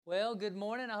Well, good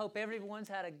morning. I hope everyone's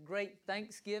had a great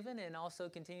Thanksgiving and also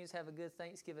continues to have a good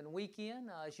Thanksgiving weekend.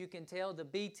 As you can tell, the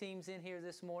B team's in here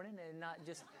this morning and not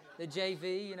just the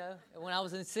JV. When I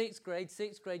was in sixth grade,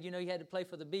 you had to play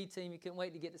for the B team. You couldn't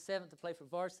wait to get to seventh to play for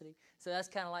varsity. So that's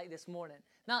kind of like this morning.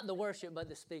 Not the worship, but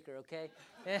the speaker, okay?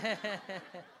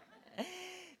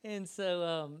 And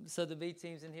so the B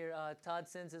team's in here. Todd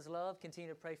sends his love.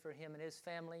 Continue to pray for him and his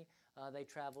family. They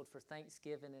traveled for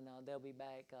Thanksgiving, and they'll be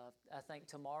back, I think,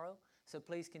 tomorrow. So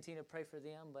please continue to pray for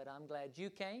them. But I'm glad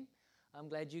you came.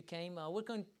 We're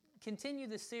going to continue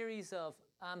the series of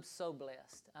I'm So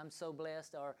Blessed. I'm so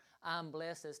blessed, or I'm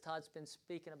blessed, as Todd's been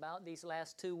speaking about these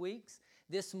last 2 weeks.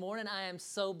 This morning, I am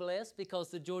so blessed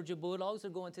because the Georgia Bulldogs are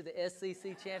going to the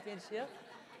SEC Championship.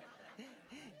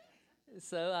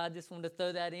 So I just wanted to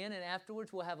throw that in, and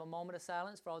afterwards we'll have a moment of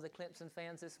silence for all the Clemson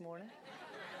fans this morning.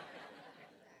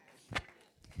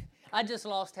 I just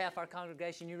lost half our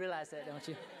congregation. You realize that, don't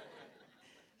you?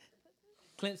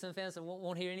 Clemson fans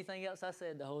won't hear anything else I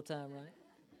said the whole time,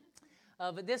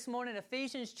 right? But this morning,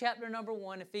 Ephesians chapter number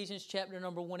 1.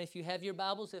 If you have your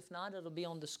Bibles, if not, it'll be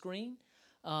on the screen.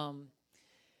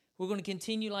 We're going to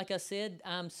continue, like I said,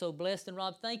 I'm so blessed. And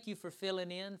Rob, thank you for filling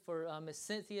in for Miss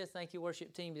Cynthia. Thank you,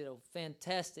 worship team. You did a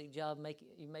fantastic job.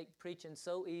 You make preaching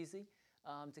so easy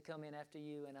to come in after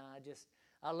you. And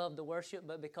I love the worship,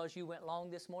 but because you went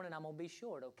long this morning, I'm going to be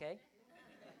short, okay?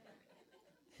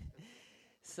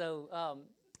 So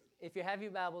if you have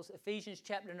your Bibles, Ephesians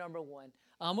chapter number 1.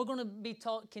 We're going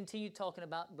to continue talking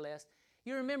about blessed.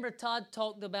 You remember Todd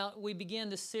talked about, we began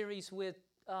the series with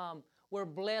we're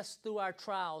blessed through our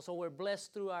trials, or we're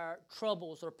blessed through our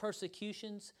troubles or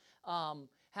persecutions,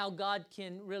 how God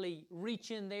can really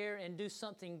reach in there and do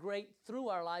something great through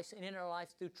our lives and in our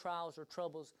life through trials or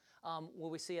troubles, where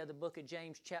we see at the book of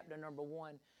James chapter number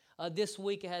 1. This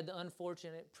week I had the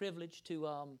unfortunate privilege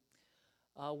to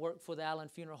work for the Allen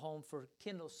Funeral Home for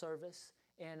Kindle service,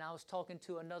 and I was talking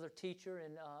to another teacher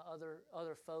and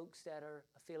other folks that are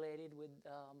affiliated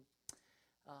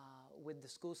with the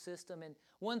school system. And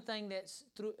one thing that's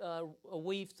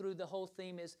weaved through the whole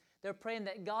theme is they're praying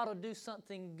that God will do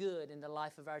something good in the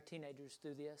life of our teenagers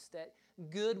through this, that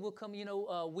good will come.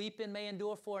 Weeping may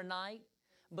endure for a night,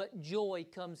 but joy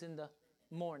comes in the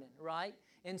morning, right?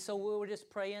 And so we were just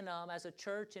praying as a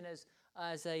church and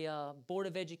as a board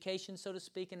of education, so to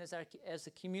speak, and as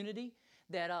a community,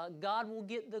 that God will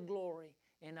get the glory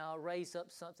and raise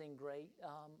up something great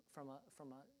from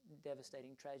a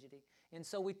devastating tragedy. And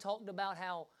so we talked about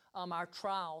how our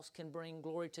trials can bring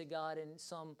glory to God in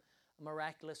some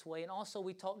miraculous way. And also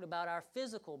we talked about our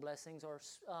physical blessings, or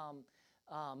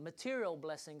material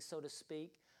blessings, so to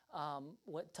speak,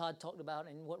 what Todd talked about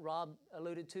and what Rob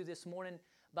alluded to this morning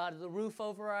about the roof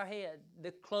over our head,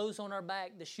 the clothes on our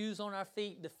back, the shoes on our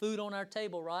feet, the food on our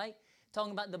table, right?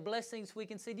 Talking about the blessings we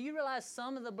can see. Do you realize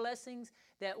some of the blessings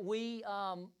that we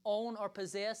own or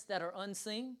possess that are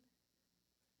unseen?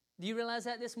 Do you realize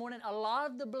that this morning? A lot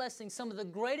of the blessings, some of the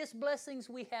greatest blessings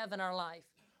we have in our life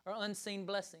are unseen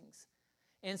blessings.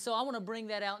 And so I want to bring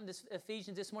that out in this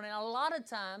Ephesians this morning. A lot of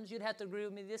times, you'd have to agree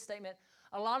with me this statement,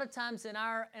 a lot of times in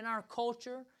our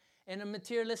culture, in a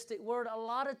materialistic world, a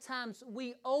lot of times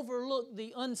we overlook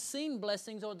the unseen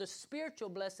blessings or the spiritual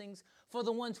blessings for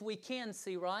the ones we can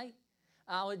see, right?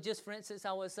 For instance,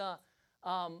 I was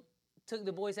took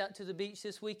the boys out to the beach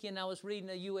this weekend. I was reading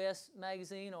a U.S.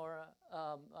 magazine or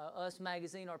Us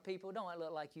magazine, or People. Don't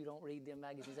look like you don't read them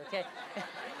magazines, okay?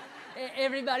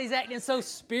 Everybody's acting so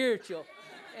spiritual.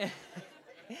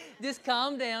 Just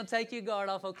calm down, take your guard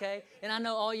off, okay? And I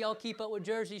know all y'all keep up with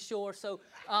Jersey Shore, so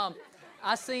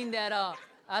I seen that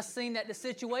the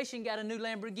Situation got a new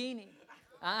Lamborghini.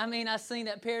 I seen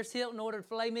that Paris Hilton ordered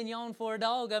filet mignon for a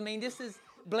dog. This is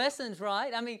blessings,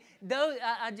 right? Those,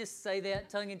 I just say that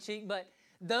tongue-in-cheek, but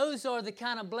those are the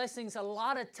kind of blessings a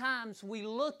lot of times we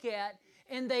look at,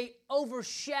 and they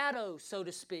overshadow, so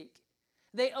to speak.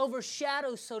 They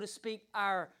overshadow, so to speak,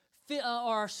 our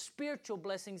spiritual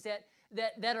blessings that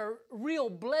are real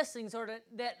blessings, or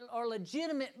that are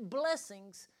legitimate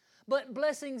blessings, but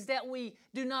blessings that we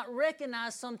do not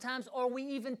recognize sometimes, or we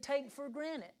even take for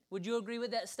granted. Would you agree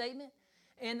with that statement?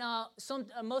 And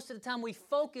most of the time we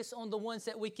focus on the ones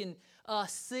that we can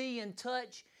see and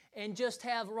touch and just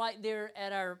have right there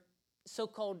at our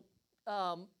so-called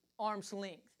arm's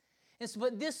length.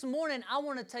 But this morning I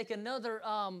want to take another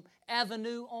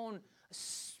avenue on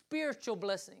spiritual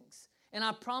blessings. And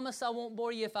I promise I won't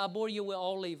bore you. If I bore you, we'll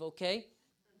all leave, okay?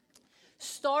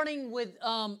 Starting with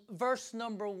verse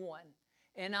number 1.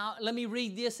 And let me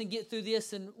read this and get through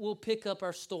this, and we'll pick up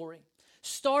our story.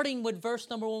 Starting with verse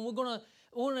number 1, we're going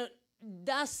to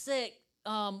dissect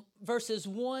verses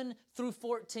 1 through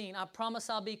 14. I promise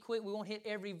I'll be quick. We won't hit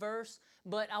every verse,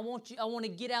 but I want to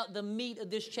get out the meat of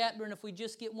this chapter, and if we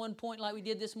just get one point like we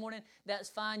did this morning, that's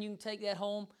fine. You can take that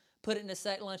home, put it in a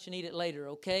sack lunch, and eat it later,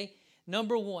 okay?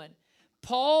 Number 1,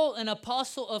 Paul, an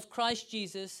apostle of Christ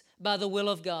Jesus by the will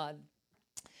of God.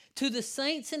 To the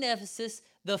saints in Ephesus,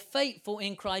 the faithful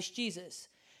in Christ Jesus.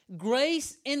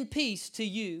 Grace and peace to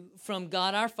you from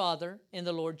God our Father and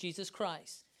the Lord Jesus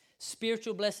Christ.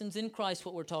 Spiritual blessings in Christ,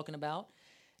 what we're talking about.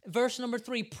 Verse number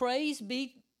 3, praise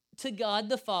be to God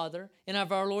the Father and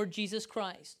of our Lord Jesus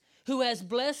Christ, who has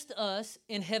blessed us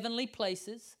in heavenly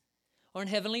places, or in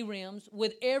heavenly realms,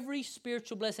 with every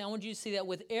spiritual blessing. I want you to see that,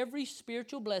 with every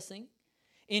spiritual blessing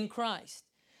in Christ.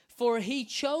 For He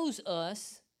chose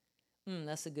us,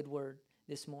 that's a good word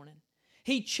this morning.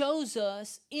 He chose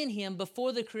us in Him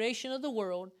before the creation of the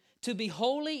world to be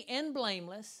holy and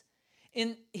blameless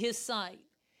in His sight.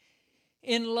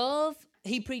 In love,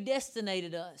 He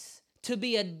predestinated us to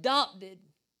be adopted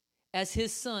as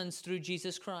His sons through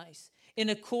Jesus Christ, in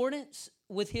accordance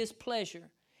with His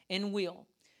pleasure and will,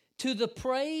 to the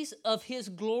praise of His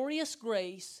glorious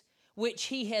grace, which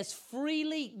He has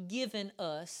freely given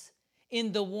us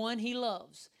in the one He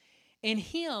loves. In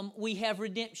Him we have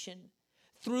redemption,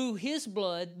 through His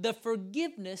blood, the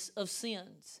forgiveness of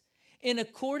sins, in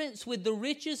accordance with the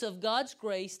riches of God's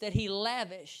grace that He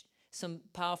lavished. Some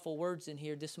powerful words in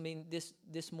here. This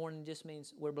morning just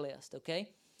means we're blessed, okay?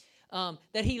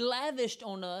 That He lavished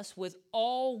on us with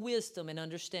all wisdom and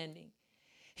understanding.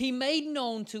 He made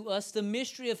known to us the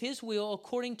mystery of His will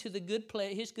according to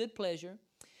His good pleasure,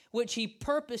 which He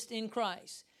purposed in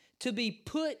Christ, to be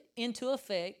put into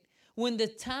effect when the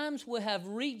times will have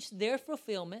reached their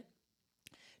fulfillment,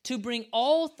 to bring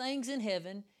all things in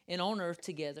heaven and on earth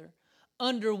together,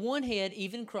 under one head,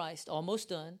 even Christ, almost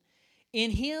done.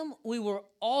 In Him we were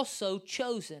also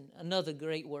chosen, another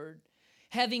great word,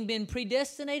 having been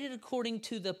predestinated according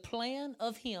to the plan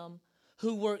of Him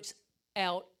who works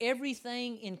out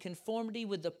everything in conformity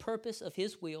with the purpose of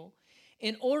His will,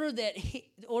 in order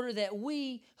that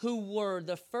we who were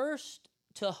the first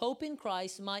to hope in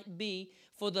Christ might be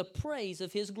for the praise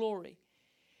of His glory.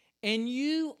 And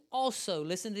you also,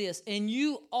 listen to this, and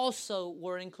you also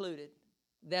were included.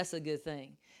 That's a good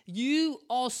thing. You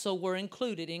also were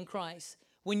included in Christ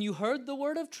when you heard the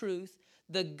word of truth,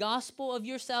 the gospel of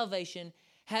your salvation,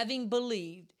 having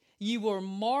believed, you were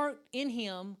marked in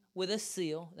Him with a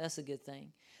seal. That's a good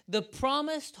thing. The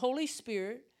promised Holy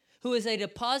Spirit, who is a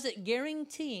deposit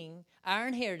guaranteeing our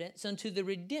inheritance unto the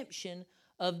redemption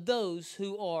of those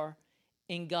who are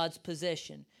in God's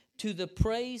possession, to the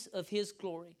praise of His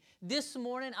glory. This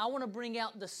morning, I want to bring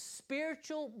out the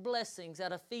spiritual blessings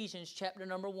out of Ephesians chapter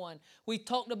number 1. We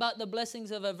talked about the blessings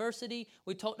of adversity.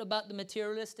 We talked about the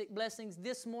materialistic blessings.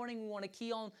 This morning, we want to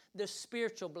key on the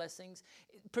spiritual blessings,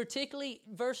 particularly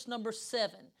verse number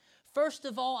 7. First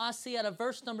of all, I see out of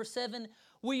verse number 7,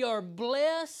 we are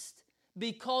blessed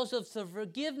because of the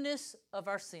forgiveness of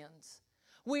our sins.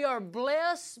 We are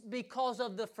blessed because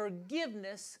of the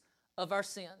forgiveness of our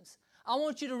sins. I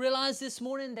want you to realize this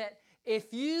morning that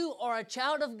if you are a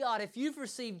child of God, if you've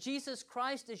received Jesus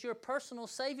Christ as your personal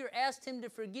Savior, asked Him to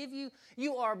forgive you,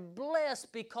 you are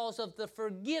blessed because of the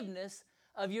forgiveness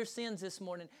of your sins this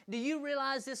morning. Do you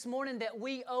realize this morning that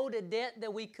we owed a debt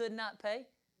that we could not pay?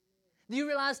 Do you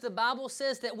realize the Bible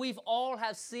says that we've all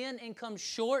have sinned and come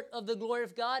short of the glory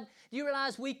of God? Do you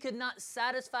realize we could not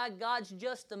satisfy God's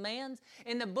just demands?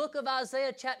 In the book of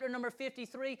Isaiah, chapter number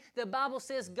 53, the Bible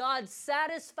says God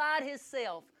satisfied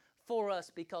Himself for us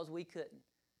because we couldn't.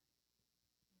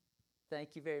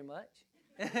 Thank you very much.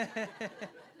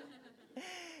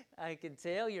 I can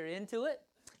tell you're into it.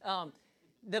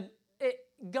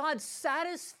 God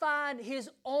satisfied His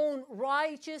own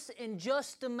righteous and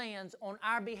just demands on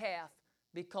our behalf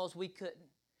because we couldn't.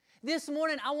 This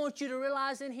morning, I want you to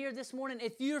realize in here this morning,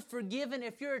 if you're forgiven,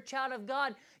 if you're a child of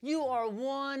God, you are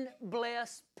one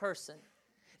blessed person.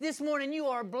 This morning you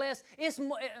are blessed.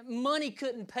 Money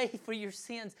couldn't pay for your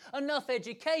sins. Enough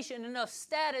education, enough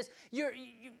status, your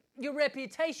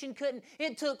reputation couldn't.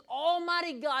 It took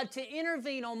Almighty God to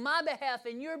intervene on my behalf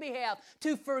and your behalf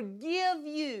to forgive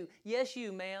you. Yes,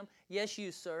 you, ma'am. Yes,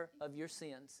 you, sir, of your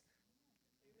sins.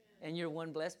 And you're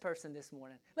one blessed person this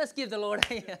morning. Let's give the Lord a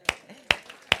hand.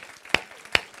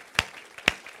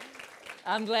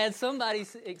 I'm glad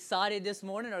somebody's excited this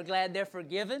morning or glad they're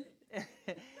forgiven.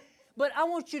 But I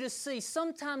want you to see,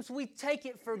 sometimes we take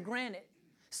it for granted.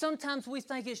 Sometimes we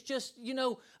think it's just,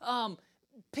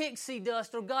 pixie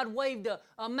dust, or God waved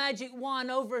a magic wand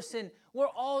over us and we're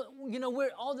all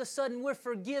of a sudden we're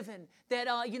forgiven. That,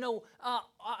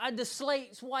 the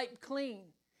slate's wiped clean.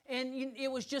 and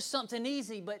it was just something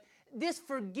easy. But this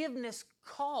forgiveness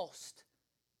cost.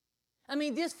 I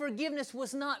mean, this forgiveness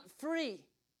was not free.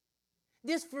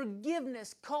 This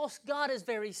forgiveness cost God His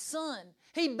very Son.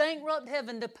 He bankrupted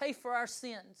heaven to pay for our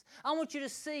sins. I want you to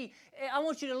see, I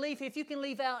want you to leave, if you can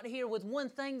leave out here with one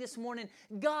thing this morning,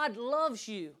 God loves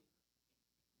you.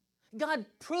 God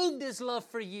proved His love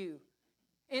for you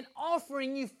in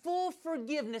offering you full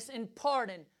forgiveness and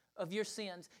pardon of your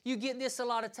sins. You get this a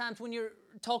lot of times when you're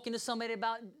talking to somebody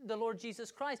about the Lord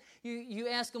Jesus Christ. You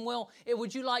ask them, well,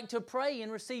 would you like to pray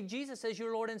and receive Jesus as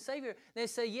your Lord and Savior? They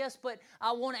say, yes, but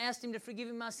I want to ask Him to forgive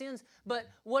me my sins. But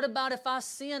what about if I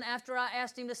sin after I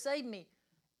asked Him to save me?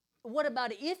 What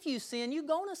about if you sin, you're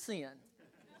going to sin.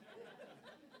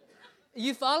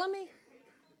 You follow me?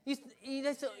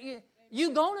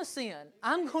 You're going to sin.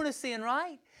 I'm going to sin,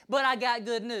 right? But I got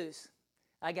good news.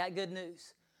 I got good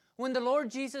news. When the Lord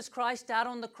Jesus Christ died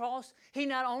on the cross, He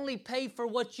not only paid for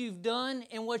what you've done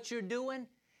and what you're doing,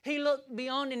 He looked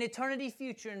beyond an eternity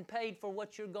future and paid for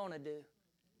what you're going to do.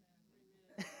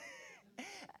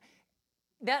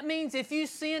 That means if you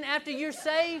sin after you're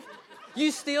saved,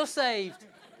 you're still saved.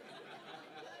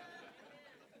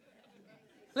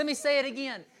 Let me say it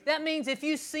again. That means if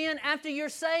you sin after you're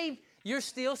saved, you're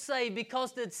still saved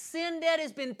because the sin debt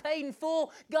has been paid in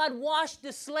full. God washed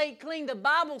the slate clean. The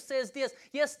Bible says this.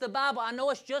 Yes, the Bible. I know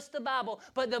it's just the Bible,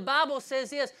 but the Bible says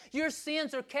this. Your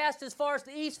sins are cast as far as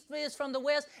the east is from the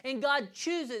west, and God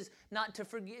chooses not to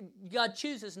forget. God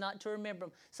chooses not to remember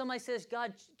them. Somebody says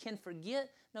God can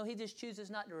forget. No, He just chooses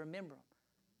not to remember them.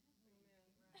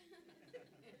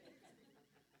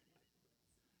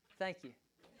 Thank you.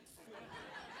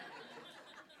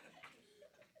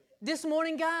 This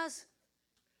morning, guys,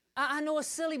 I know it's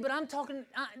silly, but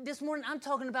this morning I'm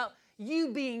talking about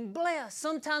you being blessed.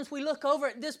 Sometimes we look over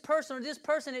at this person or this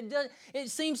person. It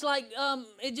seems like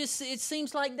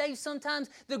Dave. Sometimes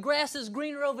the grass is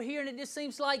greener over here, and it just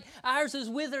seems like ours is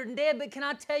withered and dead. But can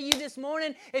I tell you this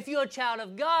morning, if you're a child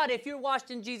of God, if you're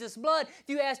washed in Jesus' blood, if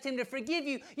you asked Him to forgive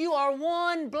you, you are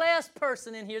one blessed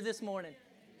person in here this morning.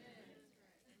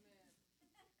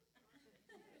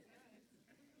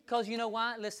 Because you know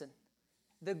why? Listen,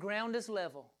 the ground is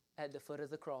level at the foot of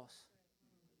the cross.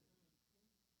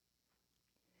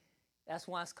 That's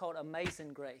why it's called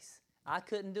amazing grace. I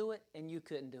couldn't do it, and you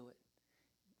couldn't do it.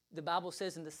 The Bible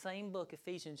says in the same book,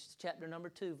 Ephesians chapter number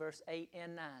 2, verse 8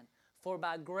 and 9, for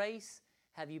by grace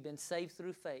have you been saved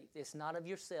through faith. It's not of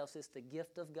yourselves, it's the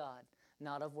gift of God,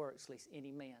 not of works, lest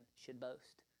any man should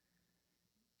boast.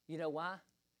 You know why?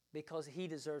 Because He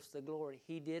deserves the glory.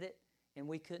 He did it, and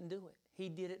we couldn't do it. He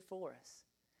did it for us.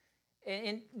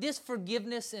 And this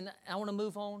forgiveness, and I want to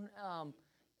move on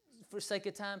for sake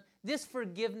of time. This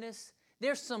forgiveness,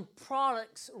 there's some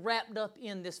products wrapped up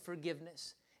in this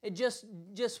forgiveness. It just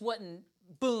wasn't,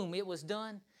 boom, it was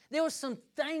done. There were some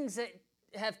things that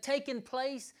have taken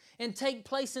place and take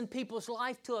place in people's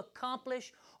life to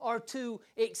accomplish or to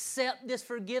accept this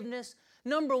forgiveness.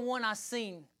 Number one, I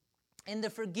seen in the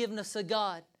forgiveness of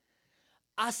God,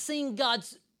 I seen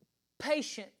God's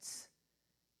patience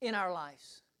in our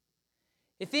lives.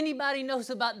 If anybody knows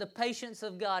about the patience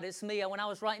of God, it's me. When I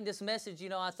was writing this message,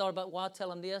 I thought about, well, I'll tell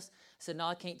them this. I said, no,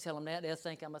 I can't tell them that. They'll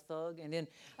think I'm a thug. And then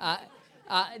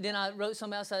I wrote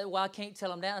something else. I said, well, I can't tell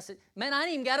them that. I said, man, I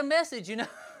ain't even got a message,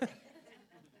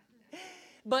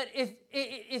 But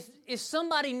if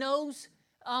somebody knows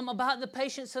about the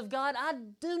patience of God, I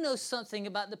do know something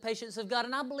about the patience of God,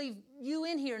 and I believe you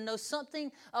in here know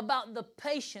something about the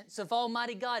patience of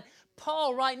Almighty God.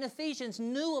 Paul, writing Ephesians,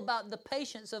 knew about the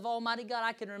patience of Almighty God.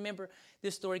 I can remember,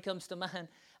 this story comes to mind.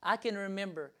 I can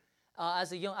remember I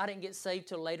didn't get saved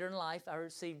till later in life. I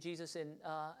received Jesus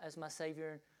as my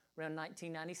Savior around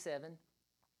 1997,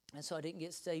 and so I didn't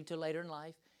get saved till later in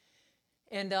life.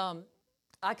 And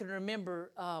I can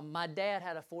remember my dad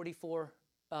had a .44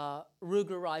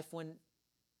 Ruger rifle when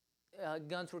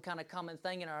guns were kind of a common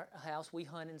thing in our house. We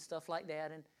hunted and stuff like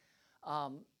that,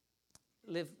 and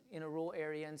lived in a rural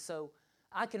area. And so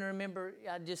I can remember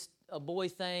just a boy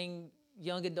thing,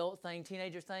 young adult thing,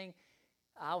 teenager thing.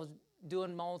 I was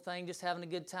doing my own thing, just having a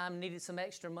good time, needed some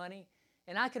extra money.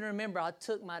 And I can remember I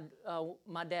took my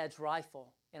dad's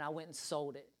rifle and I went and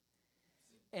sold it.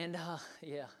 And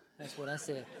yeah, that's what I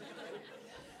said.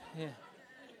 Yeah.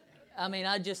 I mean,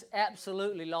 I just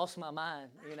absolutely lost my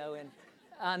mind, and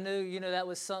I knew, that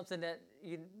was something that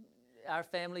our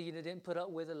family, didn't put up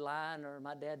with a line, or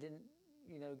my dad didn't,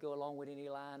 go along with any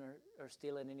line or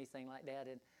stealing anything like that.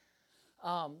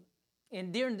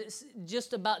 And during this,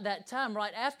 just about that time,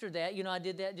 right after that, I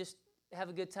did that, just have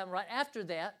a good time. Right after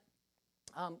that,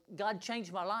 God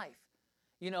changed my life.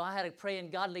 I had a praying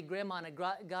godly grandma and a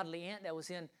godly aunt that was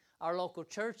in our local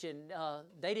church, and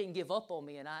they didn't give up on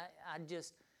me. And I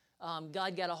just,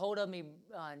 God got a hold of me,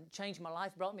 changed my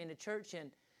life, brought me into church.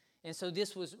 And so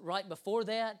this was right before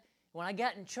that. When I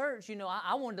got in church,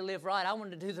 I wanted to live right. I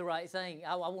wanted to do the right thing.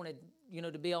 I wanted,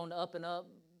 to be on the up and up,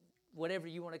 whatever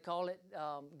you want to call it,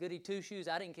 goody two-shoes.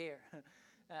 I didn't care.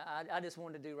 I just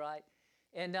wanted to do right.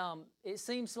 And it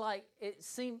seemed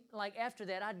like after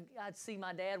that, I'd see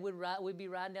my dad. We'd be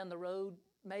riding down the road,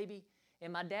 maybe,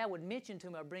 and my dad would mention to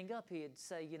me or bring up. He'd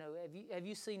say, have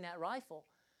you seen that rifle?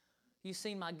 You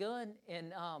seen my gun?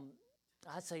 And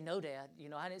I'd say, no, Dad.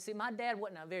 I didn't see. My dad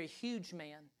wasn't a very huge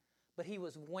man, but he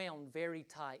was wound very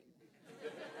tight.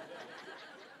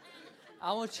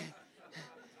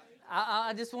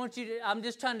 I just want you to. I'm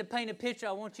just trying to paint a picture.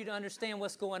 I want you to understand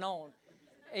what's going on.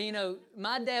 And,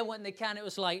 my dad wasn't the kind that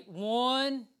was like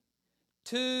 1,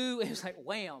 2. It was like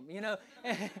wham.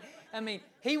 I mean,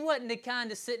 he wasn't the kind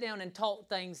to sit down and talk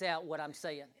things out. What I'm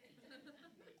saying.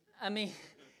 I mean,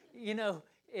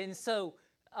 and so.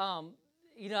 I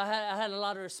had a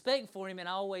lot of respect for him, and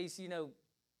I always,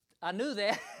 I knew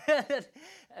that.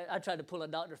 I tried to pull a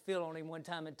Dr. Phil on him one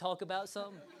time and talk about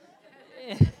something.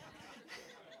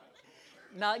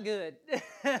 Not good.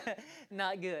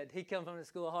 Not good. He come from the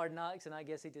school of hard knocks, and I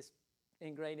guess he just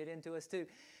ingrained it into us too.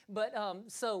 But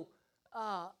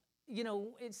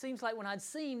it seems like when I'd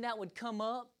see him, that would come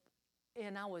up,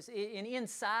 and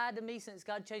inside of me, since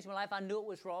God changed my life, I knew it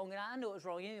was wrong, and I knew it was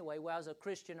wrong anyway, whether I was a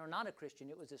Christian or not a Christian.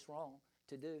 It was just wrong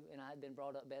to do, and I had been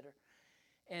brought up better,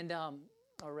 and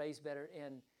or raised better,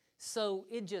 and so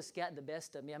it just got the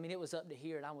best of me. I mean, it was up to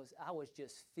here, and I was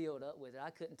just filled up with it. I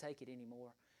couldn't take it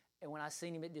anymore. And when I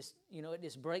seen him, it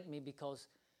just broke me, because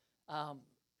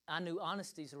I knew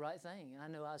honesty's the right thing, and I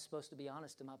knew I was supposed to be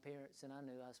honest to my parents, and I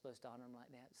knew I was supposed to honor them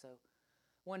like that. So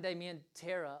one day, me and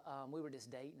Tara, we were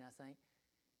just dating, I think,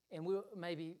 and we were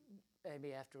maybe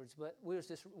afterwards, but we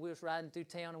was riding through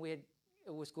town, and it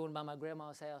was going by my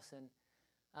grandma's house, and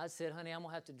I said, honey, I'm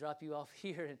gonna have to drop you off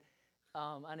here, and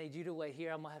I need you to wait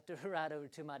here. I'm gonna have to ride over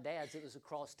to my dad's. It was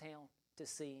across town to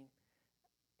see him,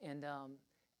 and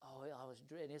I was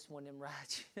dreading. It's one of them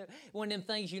rides, one of them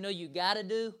things you got to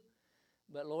do,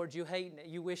 but Lord, you hating it.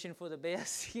 You wishing for the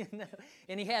best,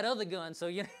 And he had other guns, so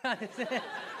you're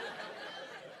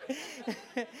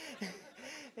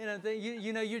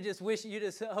just wishing, you're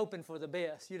just hoping for the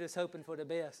best. You're just hoping for the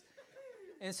best.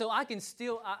 And so I can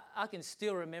still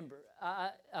remember.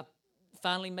 I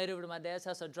finally made over to my dad's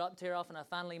house. I dropped Tara off, and I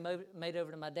finally made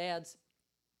over to my dad's,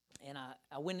 and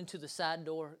I went into the side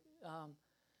door.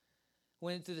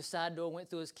 Went through the side door,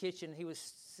 went through his kitchen. He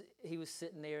was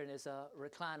sitting there in his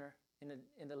recliner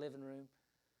in the living room,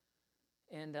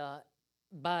 and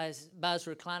by his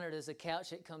recliner there's a couch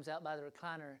that comes out by the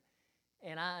recliner,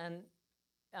 and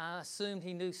I assumed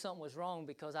he knew something was wrong,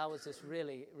 because I was just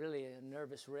really, really a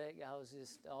nervous wreck. I was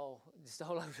just all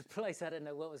over the place. I didn't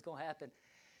know what was going to happen,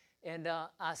 and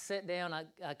I sat down. I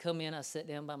come in. I sat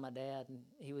down by my dad, and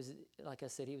he was, like I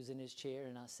said, he was in his chair,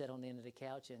 and I sat on the end of the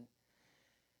couch, and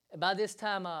by this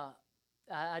time,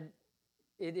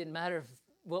 it didn't matter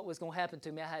what was going to happen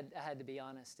to me. I had to be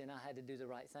honest, and I had to do the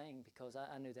right thing, because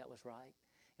I knew that was right.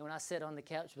 And when I sat on the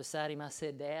couch beside him, I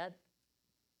said, Dad,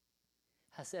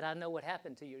 I said, I know what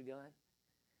happened to your gun.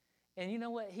 And you know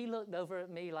what? He looked over at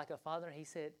me like a father, and he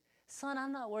said, son,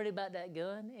 I'm not worried about that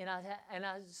gun. And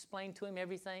I explained to him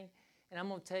everything, and I'm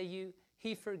going to tell you,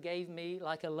 he forgave me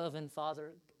like a loving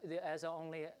father, as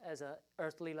an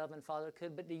earthly loving father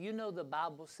could. But do you know the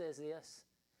Bible says this?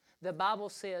 The Bible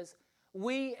says,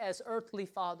 we as earthly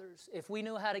fathers, if we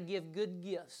know how to give good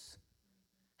gifts,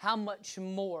 how much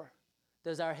more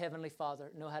does our Heavenly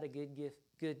Father know how to give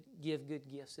good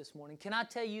gifts this morning? Can I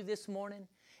tell you this morning,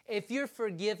 if you're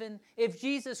forgiven, if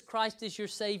Jesus Christ is your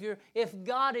Savior, if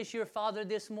God is your Father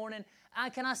this morning,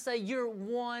 can I say you're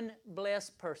one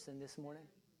blessed person this morning?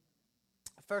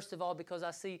 First of all, because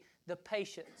I see the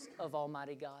patience of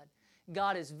Almighty God.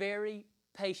 God is very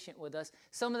patient with us.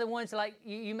 Some of the ones, like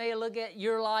you may look at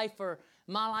your life or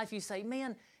my life, you say,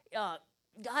 man, God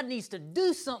needs to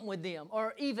do something with them,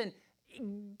 or even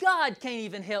God can't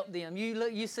even help them.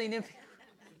 You seen them?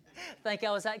 Think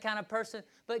I was that kind of person.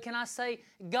 But can I say,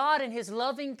 God in His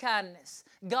loving kindness,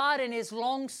 God in His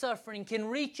long suffering can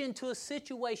reach into a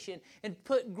situation and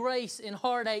put grace in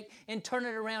heartache and turn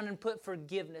it around and put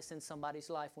forgiveness in somebody's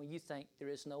life when you think there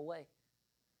is no way.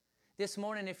 This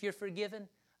morning, if you're forgiven,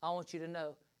 I want you to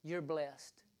know you're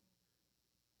blessed.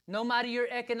 No matter your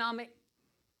economic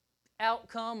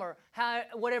outcome or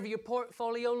whatever your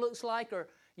portfolio looks like or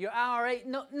your IRA,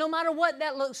 no matter what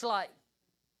that looks like,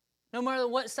 no matter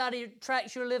what side of your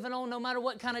tracks you're living on, no matter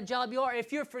what kind of job you are,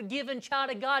 if you're a forgiven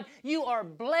child of God, you are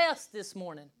blessed this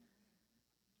morning.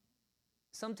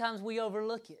 sometimes we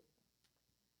overlook it.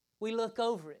 We look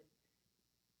over it.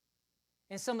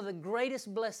 And some of the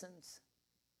greatest blessings,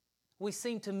 we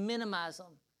seem to minimize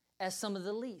them as some of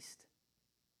the least.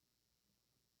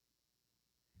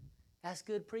 That's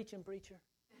good preaching, preacher.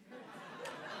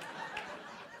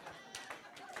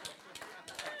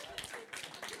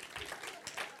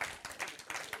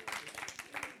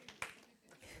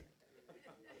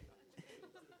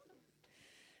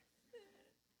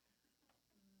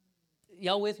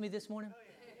 Y'all with me this morning?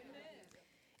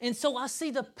 And so I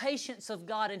see the patience of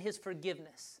God and His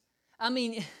forgiveness. I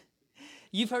mean,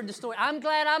 you've heard the story. I'm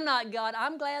glad I'm not God.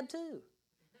 I'm glad too.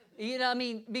 You know what I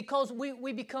mean? Because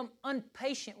we become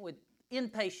impatient.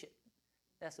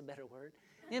 That's a better word.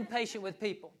 Impatient with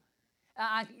people.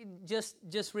 I just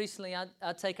recently,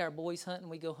 I take our boys hunting.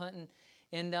 We go hunting,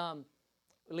 and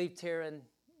we leave Tara and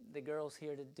the girls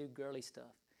here to do girly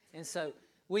stuff. And so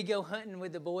we go hunting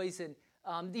with the boys, and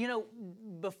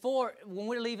before, when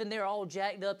we're leaving, they're all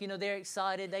jacked up. They're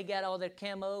excited. They got all their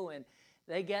camo, and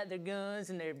they got their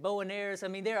guns and their bow and arrows. I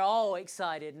mean, they're all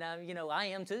excited. Now, I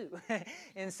am too.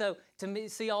 And so to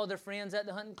see all their friends at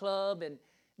the hunting club, and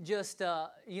just,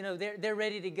 they're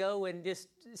ready to go and just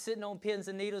sitting on pins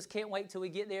and needles. Can't wait till we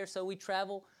get there. So we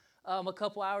travel a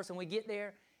couple hours, and we get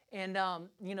there. And,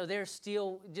 there's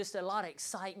still just a lot of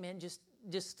excitement,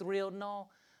 just thrilled and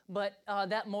all. But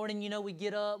that morning, we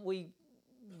get up, we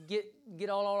get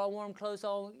all our warm clothes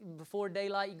on before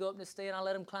daylight. You go up in the stand. I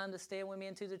let them climb the stand with me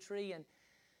into the tree, and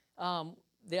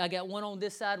I got one on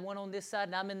this side,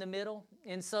 and I'm in the middle.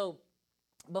 And so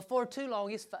before too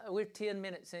long, we're 10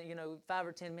 minutes, 5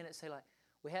 or 10 minutes. Say like,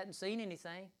 we hadn't seen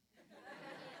anything,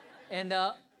 and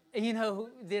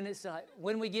then it's like,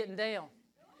 when we getting down?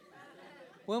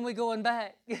 When we going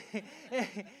back?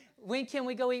 When can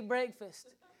we go eat breakfast?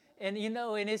 And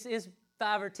and it's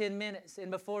 5 or 10 minutes,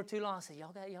 and before too long, I said,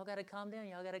 y'all got to calm down.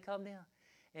 Y'all got to calm down.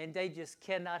 And they just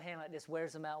cannot handle it. Just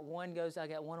wears them out. One goes, I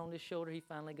got one on this shoulder. He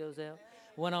finally goes out.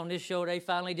 One on this shoulder. He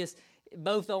finally just,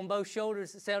 both on both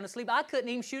shoulders, sound asleep. I couldn't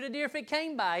even shoot a deer if it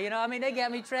came by. They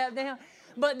got me trapped down.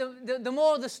 But the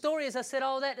moral of the story is, I said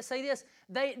all that to say this.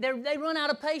 They run out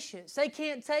of patience. They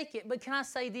can't take it. But can I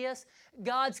say this?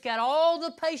 God's got all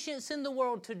the patience in the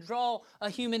world to draw a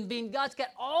human being. God's got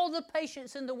all the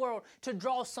patience in the world to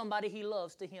draw somebody He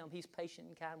loves to Him. He's patient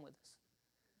and kind with us.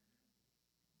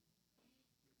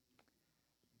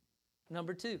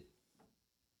 Number two.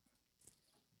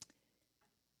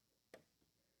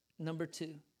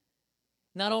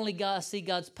 Not only God, I see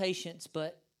God's patience,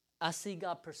 but I see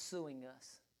God pursuing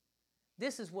us.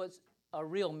 This is what's a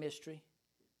real mystery,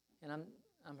 and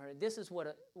I'm heard. This is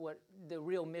what the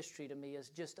real mystery to me is.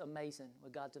 Just amazing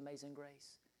with God's amazing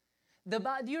grace. Do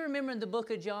you remember in the book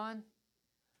of John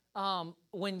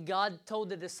when God told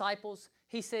the disciples?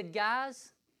 He said,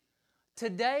 "Guys,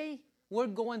 today we're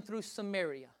going through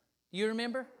Samaria." You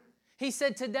remember? He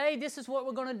said, "Today this is what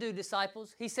we're going to do,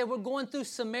 disciples." He said, "We're going through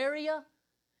Samaria."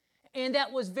 And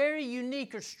that was very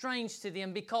unique or strange to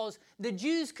them, because the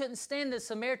Jews couldn't stand the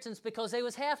Samaritans because they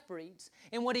was half-breeds.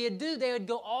 And what He'd do, they would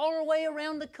go all the way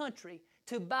around the country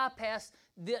to bypass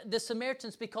the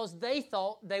Samaritans, because they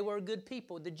thought they were good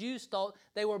people. The Jews thought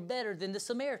they were better than the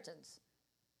Samaritans.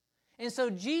 And so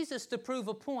Jesus, to prove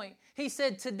a point, He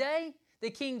said, today, the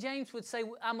King James would say,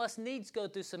 I must needs go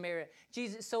through Samaria.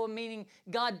 Jesus, so meaning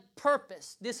God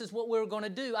purposed, this is what we're going to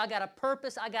do. I got a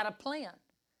purpose, I got a plan.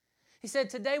 He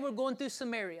said, today we're going through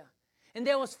Samaria. And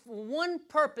there was one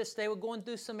purpose they were going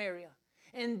through Samaria.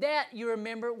 And that, you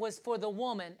remember, was for the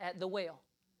woman at the well.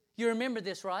 You remember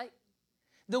this, right?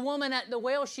 The woman at the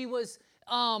well, she was,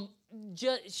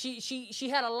 she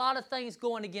had a lot of things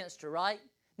going against her, right?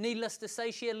 Needless to say,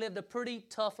 she had lived a pretty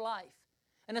tough life.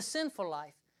 And a sinful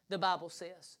life, the Bible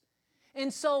says.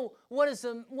 And so,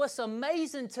 what's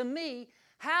amazing to me,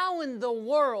 how in the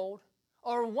world,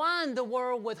 or why in the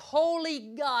world would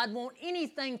holy God want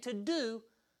anything to do,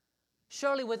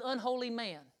 surely with unholy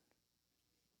man?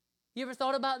 You ever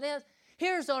thought about that?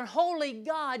 Here's our holy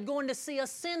God going to see a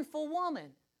sinful woman.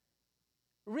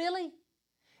 Really?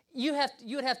 You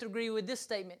would have to agree with this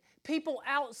statement. People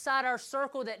outside our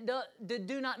circle that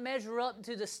do not measure up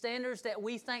to the standards that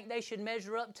we think they should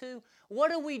measure up to,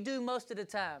 what do we do most of the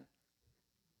time?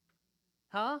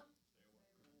 Huh?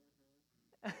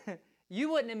 You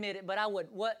wouldn't admit it, but I would.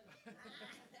 What?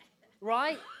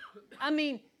 Right? I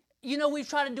mean, we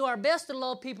try to do our best to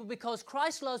love people because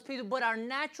Christ loves people, but our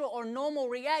natural or normal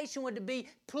reaction would be,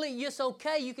 please, it's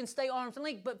okay, you can stay arm's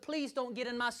length, but please don't get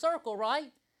in my circle, right?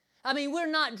 I mean,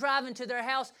 we're not driving to their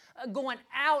house, going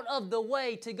out of the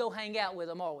way to go hang out with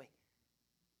them, are we?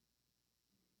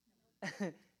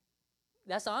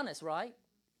 That's honest, right?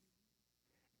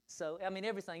 So, I mean,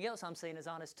 everything else I'm saying is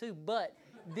honest too, but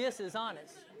this is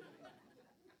honest.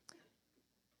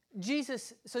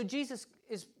 Jesus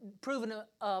is proving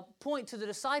a point to the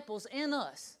disciples and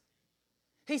us.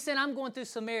 He said, I'm going through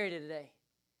Samaria today.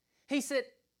 He said,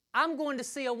 I'm going to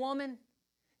see a woman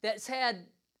that's had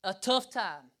a tough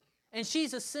time, and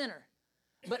she's a sinner.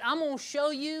 But I'm going to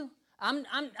show you, I'm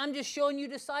just showing you,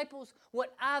 disciples,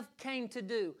 what I've came to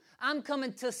do. I'm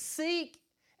coming to seek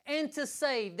and to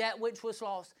save that which was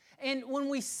lost. And when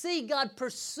we see God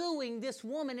pursuing this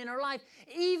woman in her life,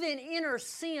 even in her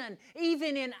sin,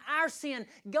 even in our sin,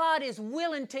 God is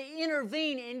willing to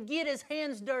intervene and get His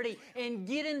hands dirty and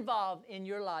get involved in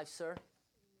your life, sir.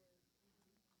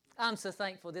 I'm so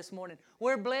thankful this morning.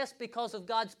 We're blessed because of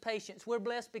God's patience. We're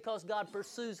blessed because God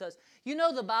pursues us. You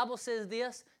know the Bible says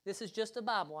this. This is just the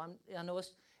Bible. I know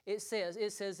it says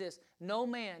this. No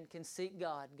man can seek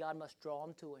God. God must draw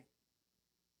him to Him.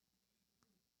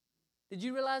 Did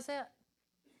you realize that?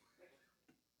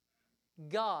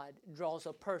 God draws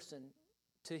a person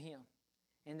to Him.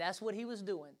 And that's what He was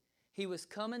doing. He was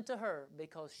coming to her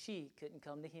because she couldn't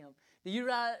come to Him. Do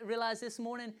you realize this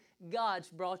morning God's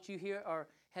brought you here, or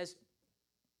has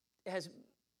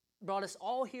brought us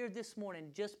all here this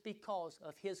morning just because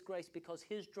of His grace, because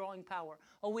His drawing power.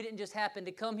 Oh, we didn't just happen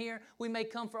to come here. We may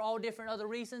come for all different other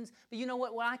reasons. But you know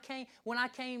what? When I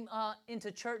came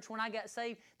into church, when I got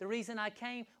saved, the reason I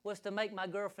came was to make my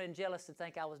girlfriend jealous to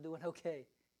think I was doing okay.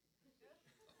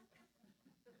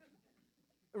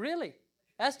 Really?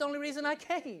 That's the only reason I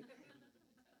came.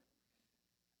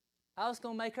 I was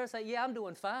going to make her say, yeah, I'm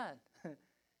doing fine.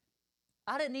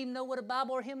 I didn't even know what a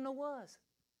Bible or hymnal was.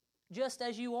 Just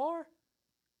as you are.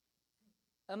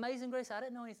 Amazing Grace, I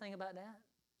didn't know anything about that.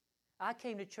 I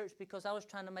came to church because I was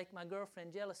trying to make my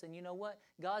girlfriend jealous, and you know what?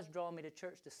 God's drawing me to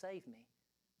church to save me.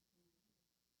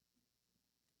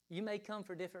 You may come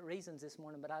for different reasons this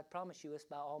morning, but I promise you it's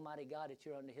by Almighty God that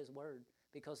you're under His Word,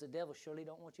 because the devil surely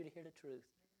don't want you to hear the truth.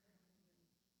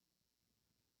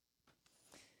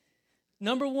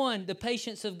 Number one, the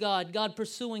patience of God, God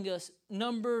pursuing us.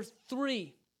 Number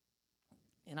three,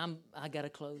 and I got to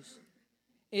close,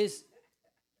 is,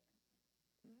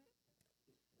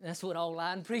 that's what all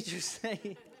lying preachers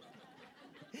say.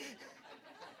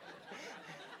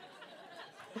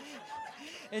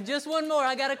 And just one more,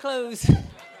 I got to close.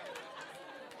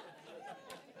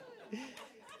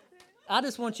 I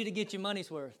just want you to get your money's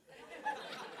worth.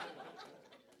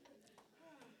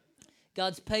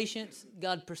 God's patience,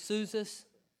 God pursues us,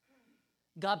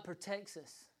 God protects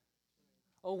us.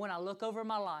 Oh, when I look over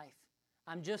my life,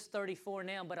 I'm just 34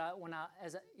 now, but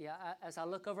as I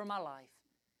look over my life,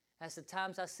 as the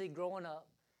times I see growing up,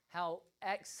 how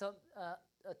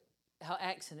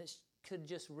accidents could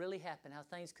just really happen, how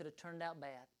things could have turned out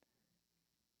bad.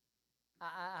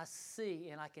 I see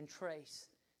and I can trace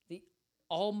the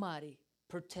almighty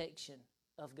protection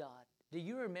of God. Do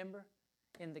you remember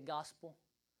in the gospel?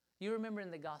 You remember in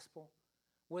the gospel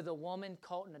where the woman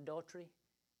caught in adultery,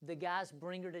 the guys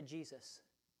bring her to Jesus.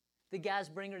 The guys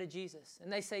bring her to Jesus.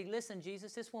 And they say, listen,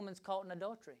 Jesus, this woman's caught in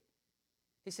adultery.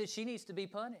 He said, she needs to be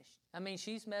punished. I mean,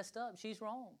 she's messed up. She's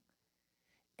wrong.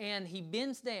 And he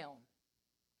bends down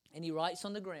and he writes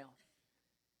on the ground.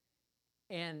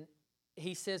 And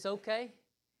he says, okay.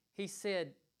 He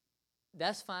said,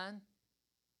 that's fine.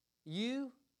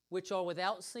 You, which are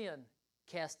without sin,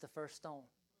 cast the first stone.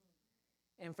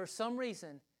 And for some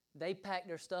reason, they pack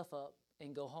their stuff up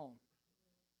and go home.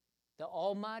 The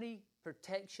almighty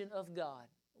protection of God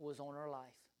was on her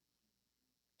life.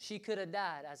 She could have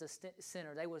died as a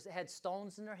sinner. They had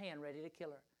stones in their hand ready to kill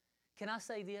her. Can I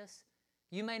say this?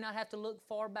 You may not have to look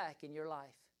far back in your life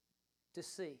to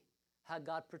see how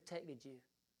God protected you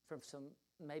from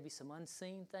maybe some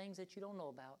unseen things that you don't know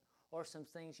about, or some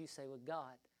things you say, well,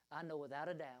 God, I know without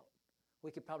a doubt. We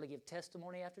could probably give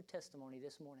testimony after testimony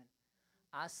this morning.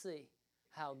 I see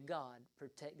how God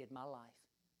protected my life.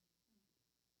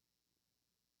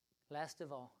 Last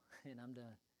of all, and I'm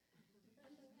done.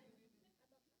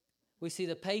 We see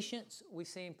the patience, we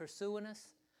see Him pursuing us,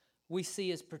 we see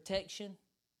His protection,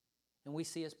 and we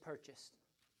see His purchase.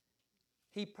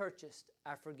 He purchased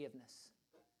our forgiveness.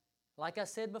 Like I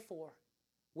said before,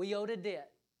 we owed a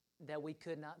debt that we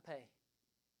could not pay.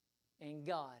 And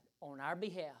God, on our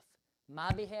behalf,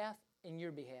 my behalf and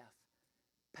your behalf,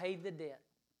 paid the debt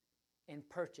and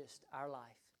purchased our life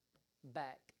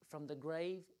back from the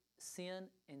grave, sin,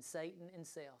 and Satan and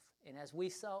self. And as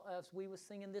we were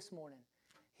singing this morning,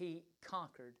 He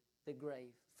conquered the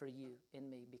grave for you and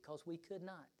me because we could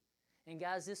not. And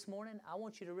guys, this morning, I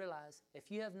want you to realize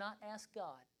if you have not asked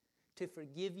God to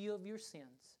forgive you of your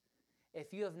sins,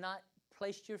 if you have not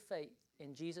placed your faith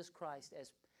in Jesus Christ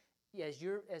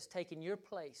as taking your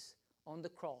place on the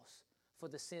cross for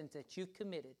the sins that you've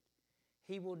committed,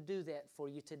 He will do that for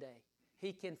you today.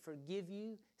 He can forgive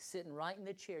you sitting right in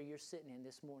the chair you're sitting in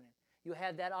this morning. You'll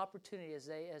have that opportunity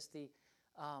as the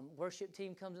worship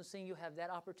team comes and sing. You'll have that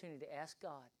opportunity to ask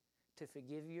God to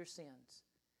forgive your sins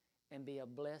and be a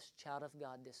blessed child of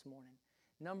God this morning.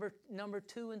 Number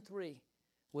 2 and 3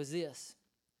 was this.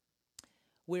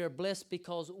 We are blessed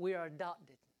because we are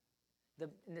adopted.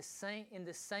 In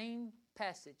the same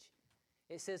passage,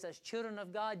 it says, as children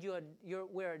of God,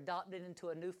 we're adopted into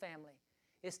a new family.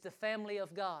 It's the family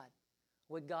of God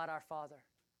with God our Father.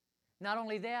 Not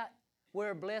only that,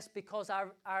 we're blessed because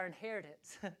our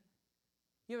inheritance.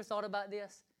 You ever thought about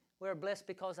this? We're blessed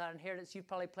because our inheritance. You've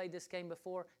probably played this game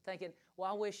before thinking,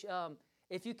 well, I wish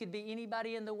if you could be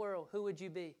anybody in the world, who would you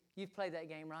be? You've played that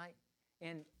game, right?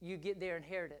 And you get their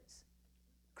inheritance.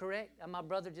 Correct? And my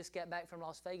brother just got back from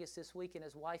Las Vegas this week, and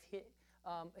his wife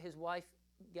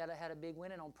had a big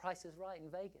winning on Price is Right in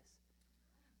Vegas.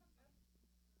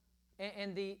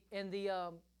 And the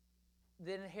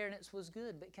inheritance was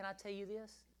good. But can I tell you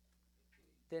this?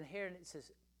 The inheritance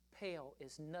is pale,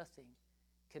 is nothing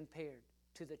compared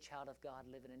to the child of God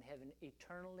living in heaven,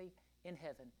 eternally in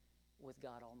heaven with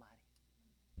God Almighty.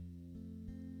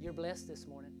 You're blessed this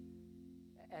morning.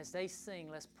 As they sing,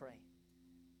 let's pray.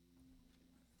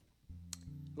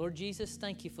 Lord Jesus,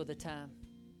 thank you for the time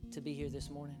to be here this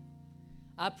morning.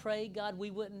 I pray, God,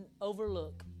 we wouldn't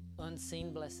overlook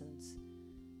unseen blessings.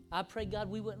 I pray, God,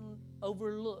 we wouldn't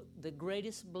overlook the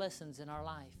greatest blessings in our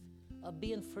life of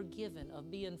being forgiven, of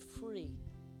being free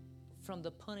from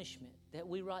the punishment that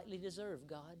we rightly deserve,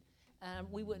 God. And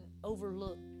we wouldn't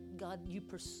overlook, God, you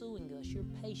pursuing us, your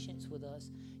patience with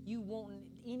us. You wanting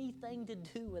anything to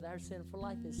do with our sinful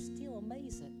life is still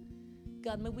amazing.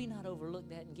 God, may we not overlook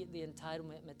that and get the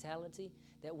entitlement mentality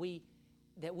that we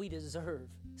deserve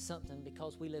something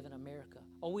because we live in America,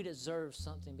 or we deserve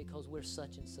something because we're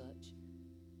such and such.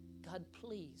 God,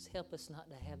 please help us not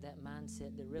to have that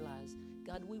mindset to realize,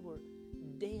 God, we were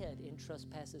dead in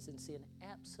trespasses and sin,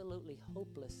 absolutely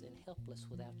hopeless and helpless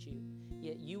without you.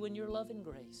 Yet you in your love and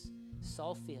grace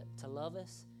saw fit to love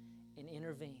us and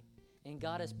intervene. And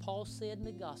God, as Paul said in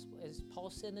the gospel, as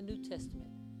Paul said in the New Testament,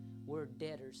 we're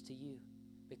debtors to you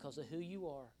because of who you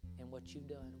are and what you've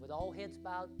done. With all heads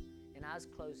bowed and eyes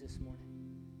closed this morning,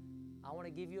 I want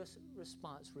to give you a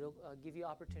response, give you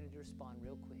an opportunity to respond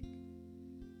real quick.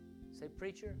 Say,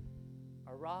 preacher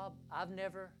or Rob, I've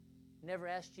never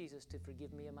asked Jesus to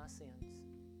forgive me of my sins.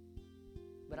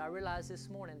 But I realized this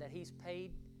morning that He's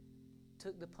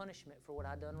took the punishment for what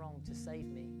I've done wrong to save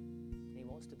me. And He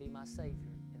wants to be my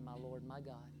Savior and my Lord, my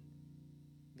God.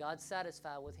 God's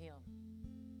satisfied with Him.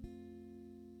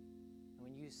 And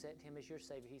when you set Him as your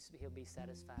Savior, He'll be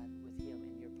satisfied with Him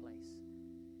in your place.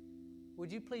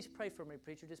 Would you please pray for me,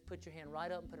 preacher? Just put your hand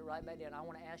right up and put it right back down. I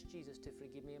want to ask Jesus to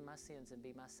forgive me of my sins and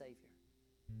be my Savior.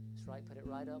 That's right. Put it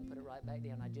right up, put it right back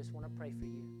down. I just want to pray for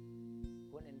you.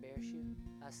 Wouldn't embarrass you.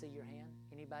 I see your hand.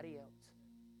 Anybody else?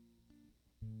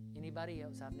 Anybody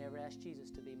else? I've never asked Jesus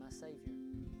to be my Savior,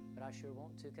 but I sure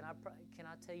want to. Can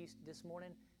I tell you this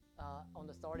morning, on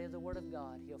the authority of the Word of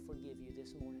God, He'll forgive you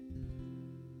this morning.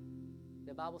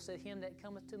 The Bible said, him that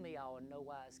cometh to me I will in no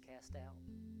wise cast out.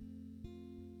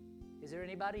 Is there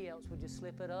anybody else? Would you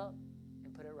slip it up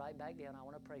and put it right back down? I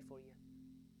want to pray for you.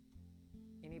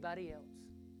 Anybody else?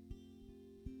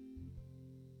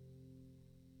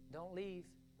 Don't leave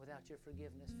without your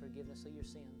forgiveness of your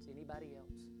sins. Anybody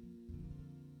else?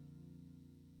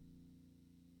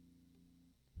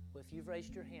 Well, if you've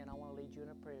raised your hand, I want to lead you in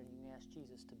a prayer, and you can ask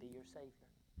Jesus to be your Savior.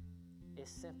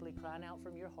 It's simply crying out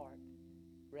from your heart,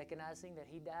 recognizing that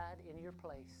He died in your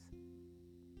place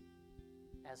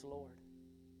as Lord.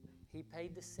 He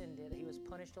paid the sin debt. He was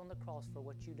punished on the cross for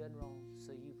what you done wrong,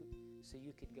 so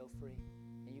you could go free.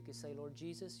 And you could say, Lord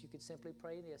Jesus, you could simply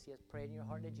pray this. Yes, pray in your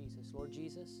heart to Jesus. Lord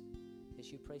Jesus,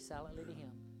 as you pray silently to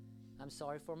Him, I'm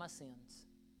sorry for my sins.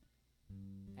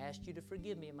 I ask you to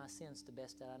forgive me of my sins the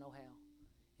best that I know how.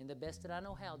 And the best that I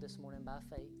know how this morning by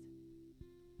faith,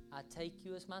 I take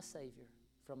you as my Savior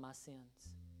from my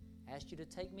sins. I ask you to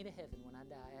take me to heaven when I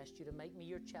die. I ask you to make me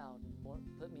your child and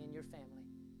put me in your family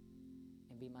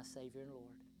and be my Savior and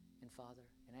Lord and Father.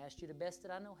 And I ask you the best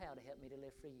that I know how to help me to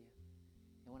live for you.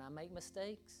 And when I make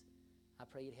mistakes, I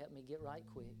pray you'd help me get right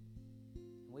quick.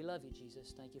 And we love you,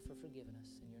 Jesus. Thank you for forgiving us.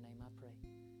 In your name.